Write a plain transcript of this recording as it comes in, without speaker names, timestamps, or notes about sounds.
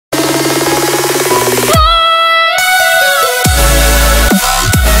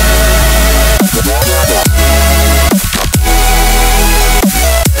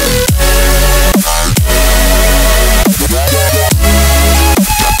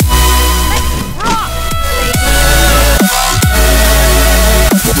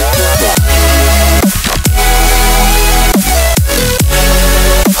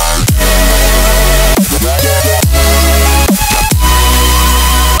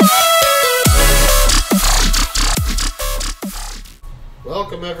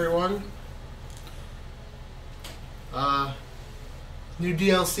welcome everyone. New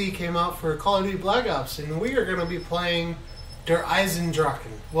DLC came out for Call of Duty Black Ops, and we are going to be playing Der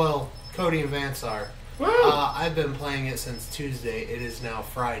Eisendrachen. Well, Cody and Vance are. I've been playing it since Tuesday. It is now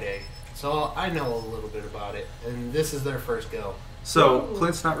Friday, so I know a little bit about it, and this is their first go. So,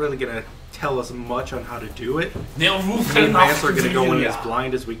 Clint's not really going to tell us much on how to do it. Me and Vance are going to go in as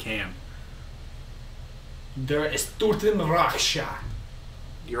blind as we can. Der Eisendrachen.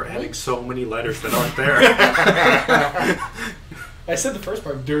 You're adding so many letters that aren't there. I said the first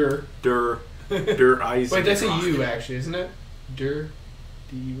part. Der Eisendrachen. Wait, that's a U actually, isn't it? Der.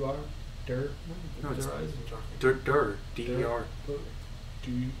 D-U-R? Der? No, it's Eisendrachen. Der. D-E-R.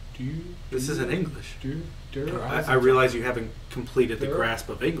 This isn't English. I realize you haven't completed the grasp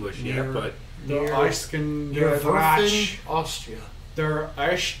of English yet, but... Der Eisendrachen. Austria. Der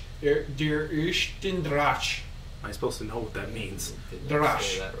Eisendrachen. Am I supposed to know what that means? Drash.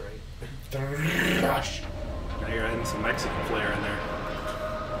 Say that right. Drash. Now you're adding some Mexican flair in there.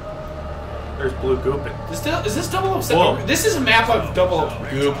 There's blue goop. Is this 007? Whoa. This is a map of double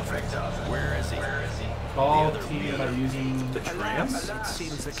goop. Call team by using the trams? It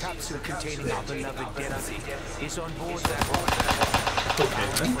seems the capsule containing our beloved dinner is on board that. Okay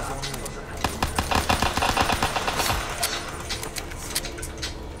then.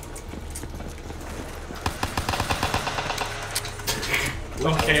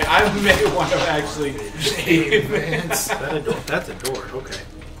 Okay, I may want to actually Vance. That's a door, okay.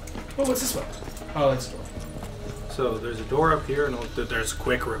 Oh, what's this one? Oh, that's a door. So there's a door up here, and there's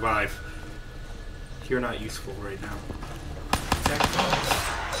quick revive. You're not useful right now.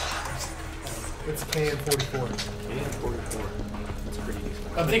 It's KN-44. KN-44. That's pretty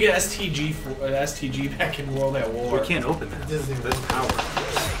useful. I'm thinking STG back in World at War. We can't open that. That's power.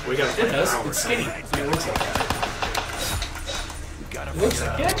 We gotta It find does. power. It's skinny. It looks like that.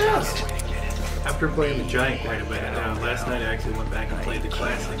 Yeah, it does. After playing the Giant quite a bit, last night I actually went back and played the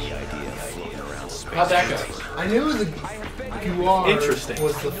Classic. How'd that go? I knew the Guar Interesting.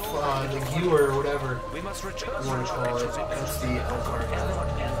 was the Guar or whatever you want to call it. That's the car.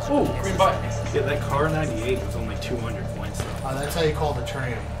 Ooh, green button. Yeah, that car 98 was only 200 points though. That's how you call the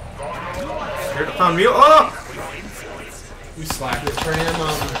tram. Here to found mule. Oh! We slacked. The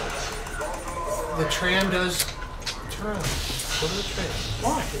tram does turn. Go to the tram.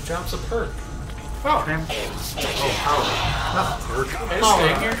 Why? It drops a perk. Oh. Tram. Oh, power. Not perk. Is it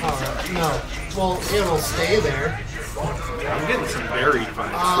staying here? No. Well, it'll stay there. I'm getting some buried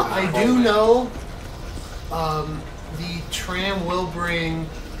vibes. I do know the tram will bring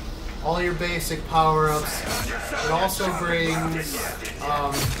all your basic power-ups. It also brings,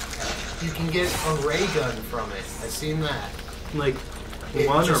 you can get a ray gun from it. I've seen that. Like,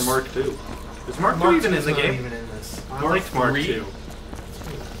 1 or Mark 2? Is Mark 2 even in the game? Even in this. I liked Mark 2.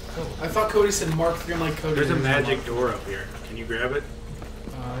 I thought Cody said Mark 3. I'm like, Cody. There's a magic door up here. Can you grab it?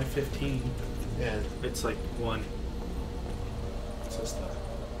 15. Yeah. It's like 1. What's this stuff?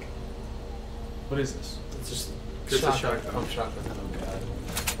 What is this? It's just Just a shotgun. Pump shotgun. Oh god.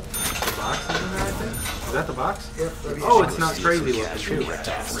 The box is in there, I think? Is that the box? Yep. Oh, it's not crazy looking, too.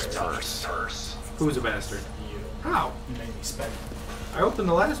 Who's a bastard? You. How? You made me spend. I opened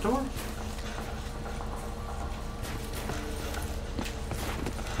the last door.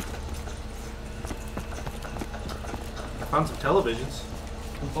 I found some televisions.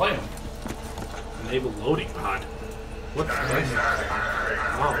 Play them. Enable loading pod. What the heck?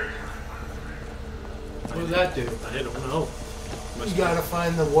 Oh, What does that do? I don't know. You gotta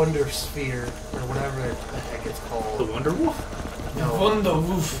find the Wonder Sphere, or whatever the heck it's The called. Wonder Wolf? No, Wonder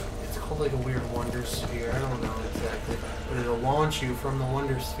Woof. it's called like a weird Wonder Sphere. I don't know exactly. But it'll launch you from the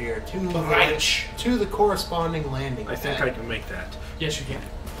Wonder Sphere to the corresponding landing I think pad. I can make that. Yes, you can.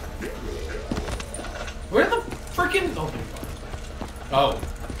 Where the freaking? Oh.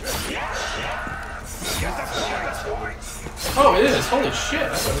 Oh, it is. Holy shit! I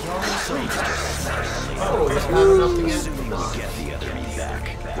thought it was wrong with the Oh, there's not enough to get. Get the other me back.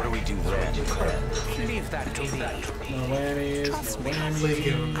 What do we do then? Leave that to me. No whammies. No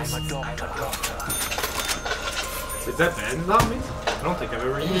whammies. I'm a doctor. Is that bad in zombies? I don't think I've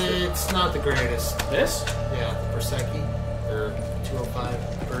ever used it. It's not the greatest. This? Yeah, the Perseki, or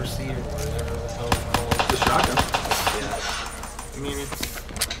 205 Percy, or whatever the hell it's called. The shotgun. Yeah. I mean,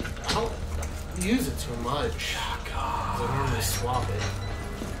 I don't use it too much. I normally swap it.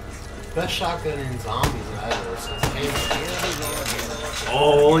 Best shotgun in zombies that I've ever seen.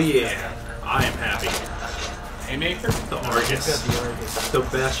 Oh yeah, I am happy. Haymaker? The Argus. It's got the Argus. The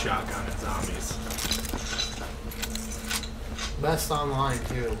best shotgun in zombies. Best online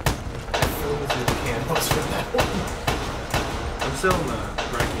too. I flew through the camos for that one. I'm still in the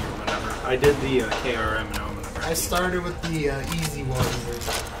ranking or whatever. I did the KRM and I'm in the ranking. I started with the easy ones.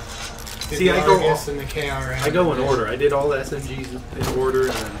 See, I go in the KRM. I go in order. I did all the SMGs in order,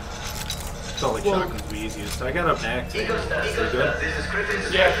 and then felt like shotguns would be easiest. So I got up next. Is it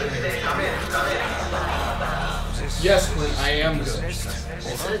good? Yeah. Yes, Clint, I am good. I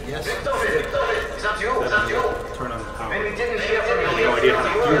said yes. Turn on the power. I have no idea how to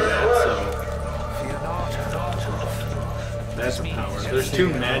do that, so that's the power. There's 2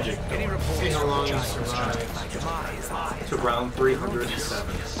 magic doors. See how long you survive. To round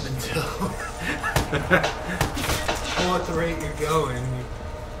 307. Until well, at the rate you're going,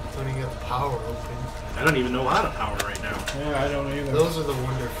 when you get the power open. I don't even know how to power right now. Yeah, I don't either. Those are the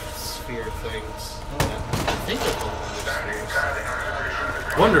Wonder Sphere things. I think they're called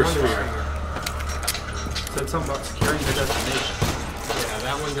Wonder Spheres. Wonder Sphere. Said something about securing the destination. Yeah,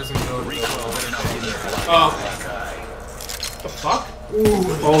 that one doesn't go to Oh. The fuck? Ooh,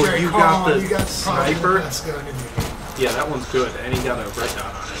 Oh, you got the you got sniper? the best gun in the game. Yeah, that one's good, and he got a red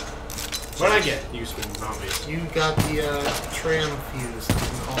dot on it. What'd I get? Useful in zombies. You got the tram fuse. You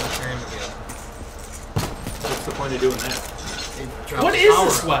can call it tram again. What's the point of doing that? It drops What is power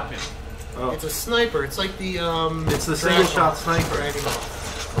this up. weapon? Oh, It's a sniper. It's like the it's the single shot sniper.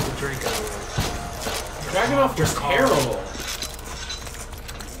 Dragunov. Put the drink out of Dragunov was terrible.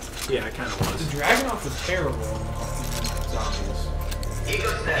 Yeah, it kind of The was. Dragunov was terrible in zombies.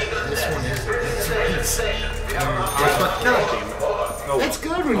 This one is. Oh, That's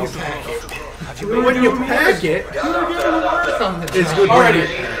good when you pack it. when you pack it, You're gonna work on the it's job. good. Alrighty,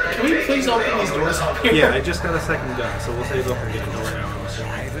 can we please open these doors up here? Yeah, I just got a second gun, so we'll save up and get a door now. I'm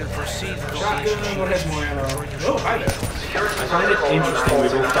assuming. Shotgun, what has more ammo? Oh, hi there. I find it interesting we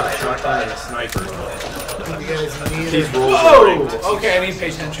both got a shotgun and a sniper. You guys need These it. rolls are Whoa! rigged. Okay, I need to pay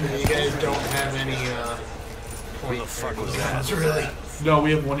attention. You guys don't have any point for these guns, really. No,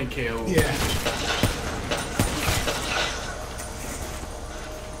 we have one in KO. Yeah.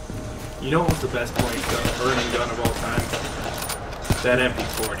 You know what's the best point gun, burning gun of all time? That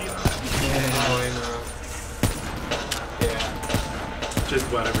MP40 though. Yeah. Just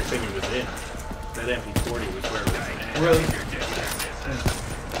about everything it was in. That MP40 was where it was at. Really?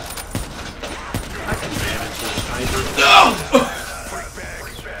 I can manage with a sniper. No!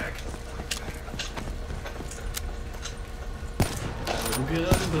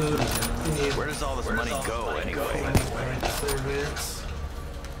 Where does all this money go anyway?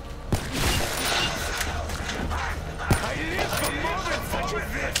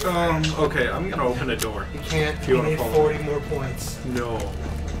 Okay, I'm gonna open a door. You can't. If you You wanna need follow 40 me. more points. No.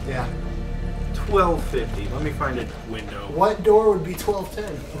 Yeah. 1250. Let me find a window. What door would be 1210?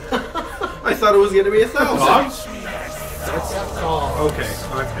 I thought it was gonna be 1,000. Dogs? That's all. Okay,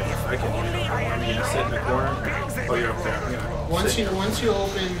 okay. I can use it. Want me to sit in the corner? Oh, you're up there. I'm gonna Once sit. you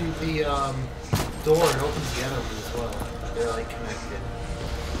open the door, it opens the other one as well. They're like connected.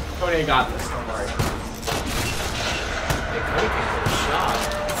 Cody, I got this. Don't worry. Hey, Cody can get a shot.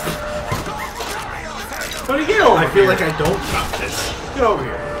 Cody, get over I feel here. like I don't got this. Get over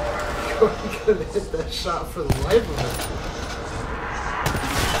here. Cody could hit that shot for the life of him.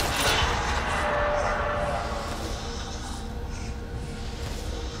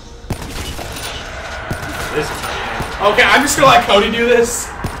 This is how you end. Okay, I'm just gonna let Cody do this.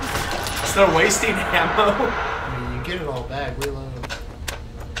 Instead of wasting ammo. I mean, you get it all back. Reload.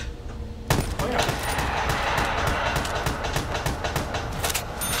 Oh, yeah.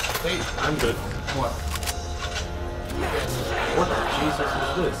 Wait. I'm good. What? What the Jesus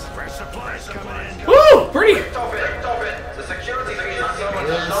is this? Woo! Pretty! This is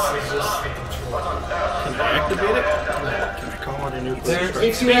just the control. Can I activate it? Can I call it a nuclear strike?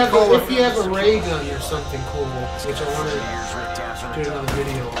 If you have a ray gun or something cool, which I want to do another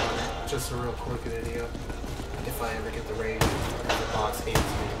video on, just a real quick video. If I ever get the ray gun, the boss hates me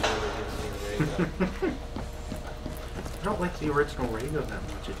and never gives me the ray gun. I don't like the original ray gun that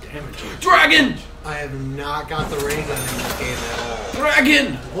much. It damages. Dragon! I have not got the ray gun in this game at all.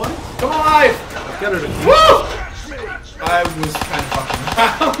 Dragon! What? Come alive! I've got it. Woo! I was kind of fucking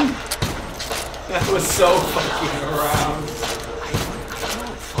around. That was so fucking around.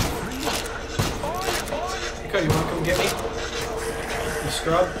 Cody, you wanna come get me? You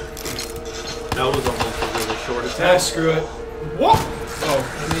scrub? That was almost a really short Ah, attack. screw it. Whoop! Oh.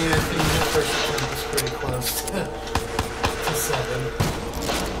 I mean, I think that first attempt was pretty close to 7.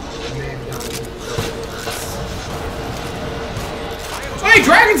 I may have gotten it. Hey,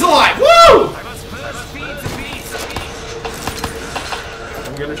 Dragon's alive! Woo!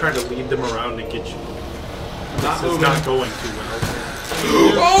 I'm gonna try to lead them around and get you. Not This is moving. not going too well.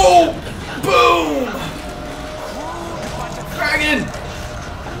 Oh! Boom!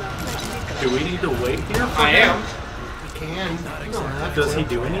 I am. You can. You don't have Does to. he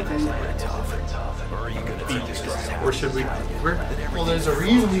do anything? Or should we? Where? Well, there's a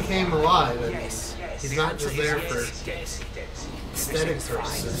reason he came alive. I mean, he's not just there for aesthetic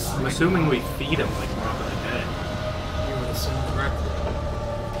purposes. I'm assuming we feed him like we're not dead. You would assume correctly.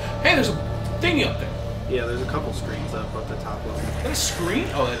 Hey, there's a thingy up there. Yeah, there's a couple screens up at the top level. Is that a screen?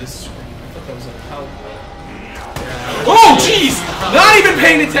 Oh, that is a screen. I thought that was a teleport. Yeah, Oh, jeez! Not even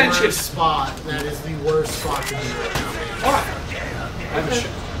paying the attention! worst spot. That is the worst spot to be right now. Alright.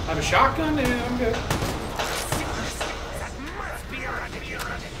 I have a shotgun and I'm good.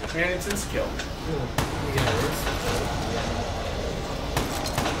 And it's in skill.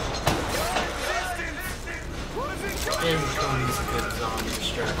 And Cody's a good zombie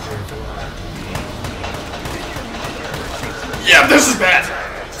distractor as well. Yep, this is bad!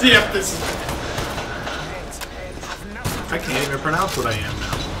 Yep, this is bad. I can't even pronounce what I am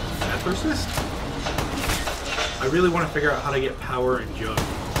now. Exorcist? I really want to figure out how to get power and jug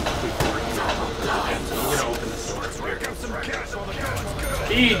before I'm gonna open this door.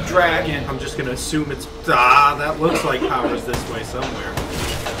 Feed dragon. I'm just gonna assume it's that looks like power's this way somewhere.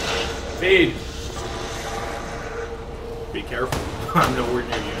 Feed. Be careful. I'm nowhere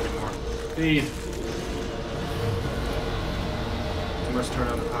near you anymore. Feed. I must turn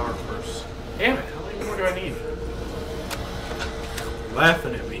on the power first. Damn it, how many more do I need?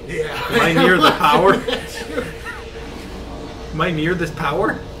 Laughing at me. Yeah. Am I near the power? Am I near this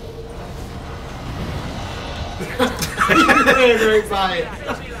power? Right by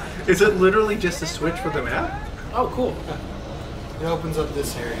it. Is it literally just a switch for the map? Oh, cool. It opens up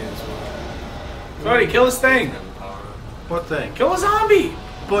this area as well. Cody, kill this thing. What thing? Kill a zombie.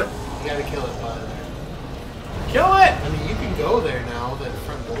 But You gotta kill it by there. Kill it. I mean, you can go there now. That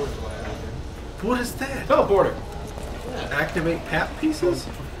front door is wide open. what is that? Teleporter. Yeah. Activate pat pieces?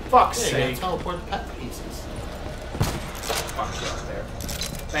 Fuck's Yeah, you sake. gotta teleport the pet pieces. Fuck you out there.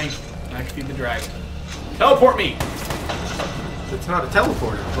 Thank you. I can feed the dragon. Teleport me. It's not a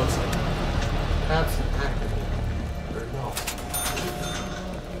teleporter. It looks like. Perhaps an activate. Or no.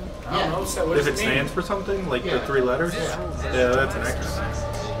 I don't know. So what If does it it mean? stands for something, like Yeah. the 3 letters? Yeah. Yeah, that's an exercise.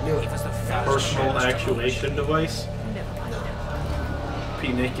 Knew it. Personal actuation device.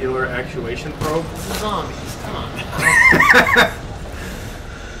 Penicular actuation probe. This is zombies. Come on.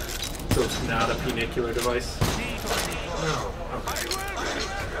 So it's not a penicular device. No.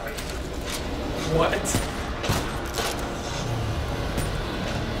 What?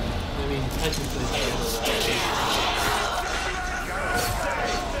 I mean, technically,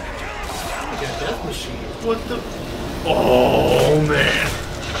 you got death machine. What the? Oh man!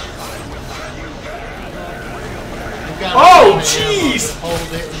 You've got Oh, ammo to jeez!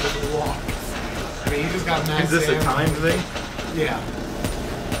 Hold it and just walk. I mean, you just got max Is this a ammo. time thing? Yeah.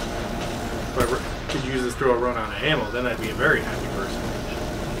 If I could use this through a run on ammo, then I'd be a very happy person.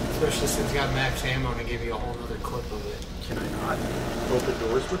 Especially since you got max ammo to give you a whole other clip of it. Can I not open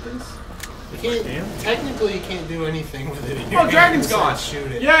doors with this? You can't. Damn. Technically, you can't do anything with it. In your Oh, dragon's hand gone. besides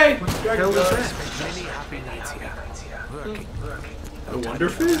Shoot it. Yay! What the hell Dragon's is gone. that? The Wonder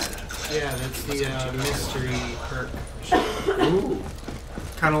Fizz? Yeah, that's the mystery perk. Ooh.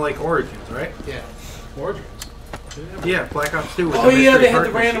 Kind of like Origins, right? Yeah. Origins. Yeah, Black Ops 2 with Oh, the yeah, mystery they had perk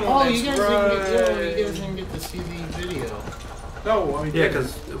the random machine. Oh, one. you guys didn't get to see the video. No, I mean, Yeah,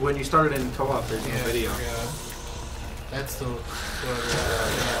 because when you started in co-op, there's no Yeah, video. I forgot. That's the.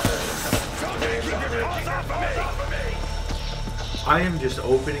 I am just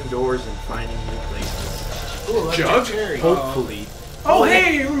opening doors and finding new places. Ooh, electric Jug? cherry. Hopefully. Oh,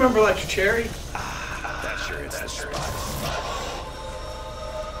 hey, you remember Electric Cherry?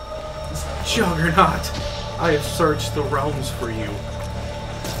 Juggernaut, I have searched the realms for you.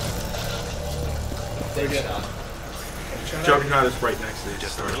 Big shot. Juggernaut is right next to you.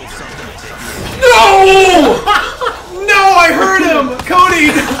 Just No! No, I heard him!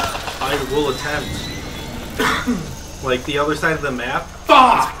 Cody! I will attempt. Like the other side of the map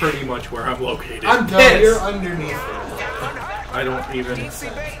Fuck! is pretty much where I'm located. I'm No, pissed. you're underneath it. I don't even.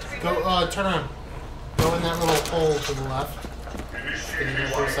 Go, turn on. Go in that little hole to the left. Can you go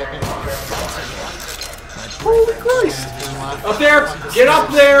for a second? Holy Christ! Yeah, turn left. Up there! Get up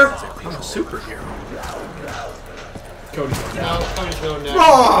there! I'm a superhero. Cody. No, Cody's going next.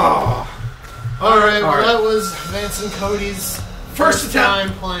 Oh! Alright, well Alright. that was Vance and Cody's First time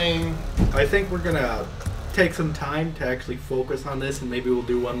attempt. playing. I think we're gonna take some time to actually focus on this, and maybe we'll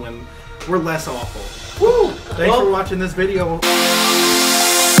do one when we're less awful. Woo! Thanks for watching this video.